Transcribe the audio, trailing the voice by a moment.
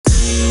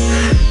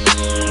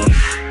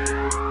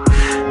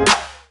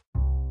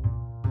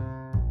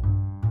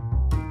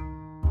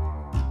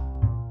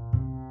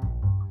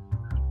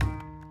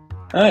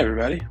Hi,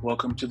 everybody.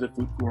 Welcome to the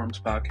Food Forums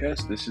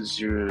podcast. This is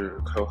your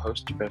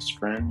co-host, your best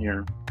friend,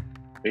 your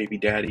baby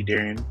daddy,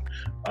 Darian.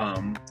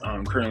 I'm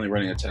currently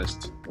running a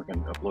test. We're going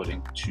to be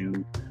uploading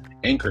to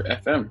Anchor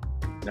FM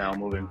now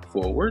moving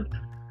forward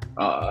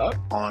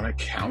on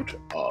account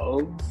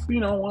of,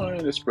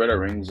 wanting to spread our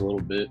wings a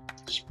little bit,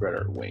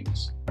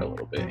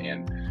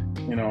 and,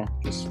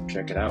 just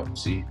check it out and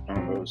see how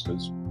it goes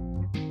because,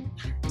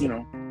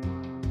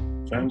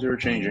 times are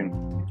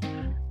changing.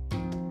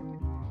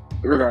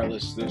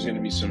 Regardless, there's going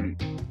to be some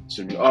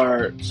new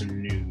art,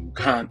 some new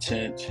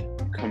content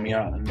coming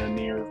out in the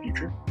near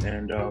future.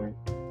 And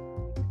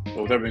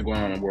with everything going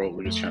on in the world,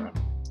 we're just trying to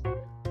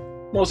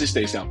mostly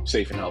stay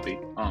safe and healthy.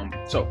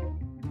 So,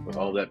 with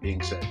all that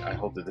being said, I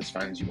hope that this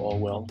finds you all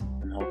well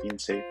and healthy and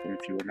safe. And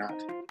if you are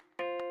not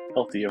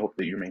healthy, I hope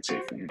that you remain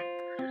safe. And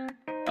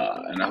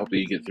I hope that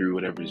you get through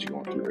whatever it is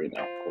you're going through right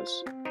now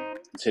because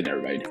it's hitting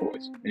everybody in different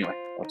ways. Anyway,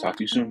 I'll talk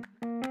to you soon.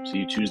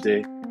 See you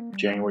Tuesday,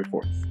 January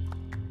 4th.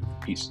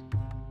 Peace.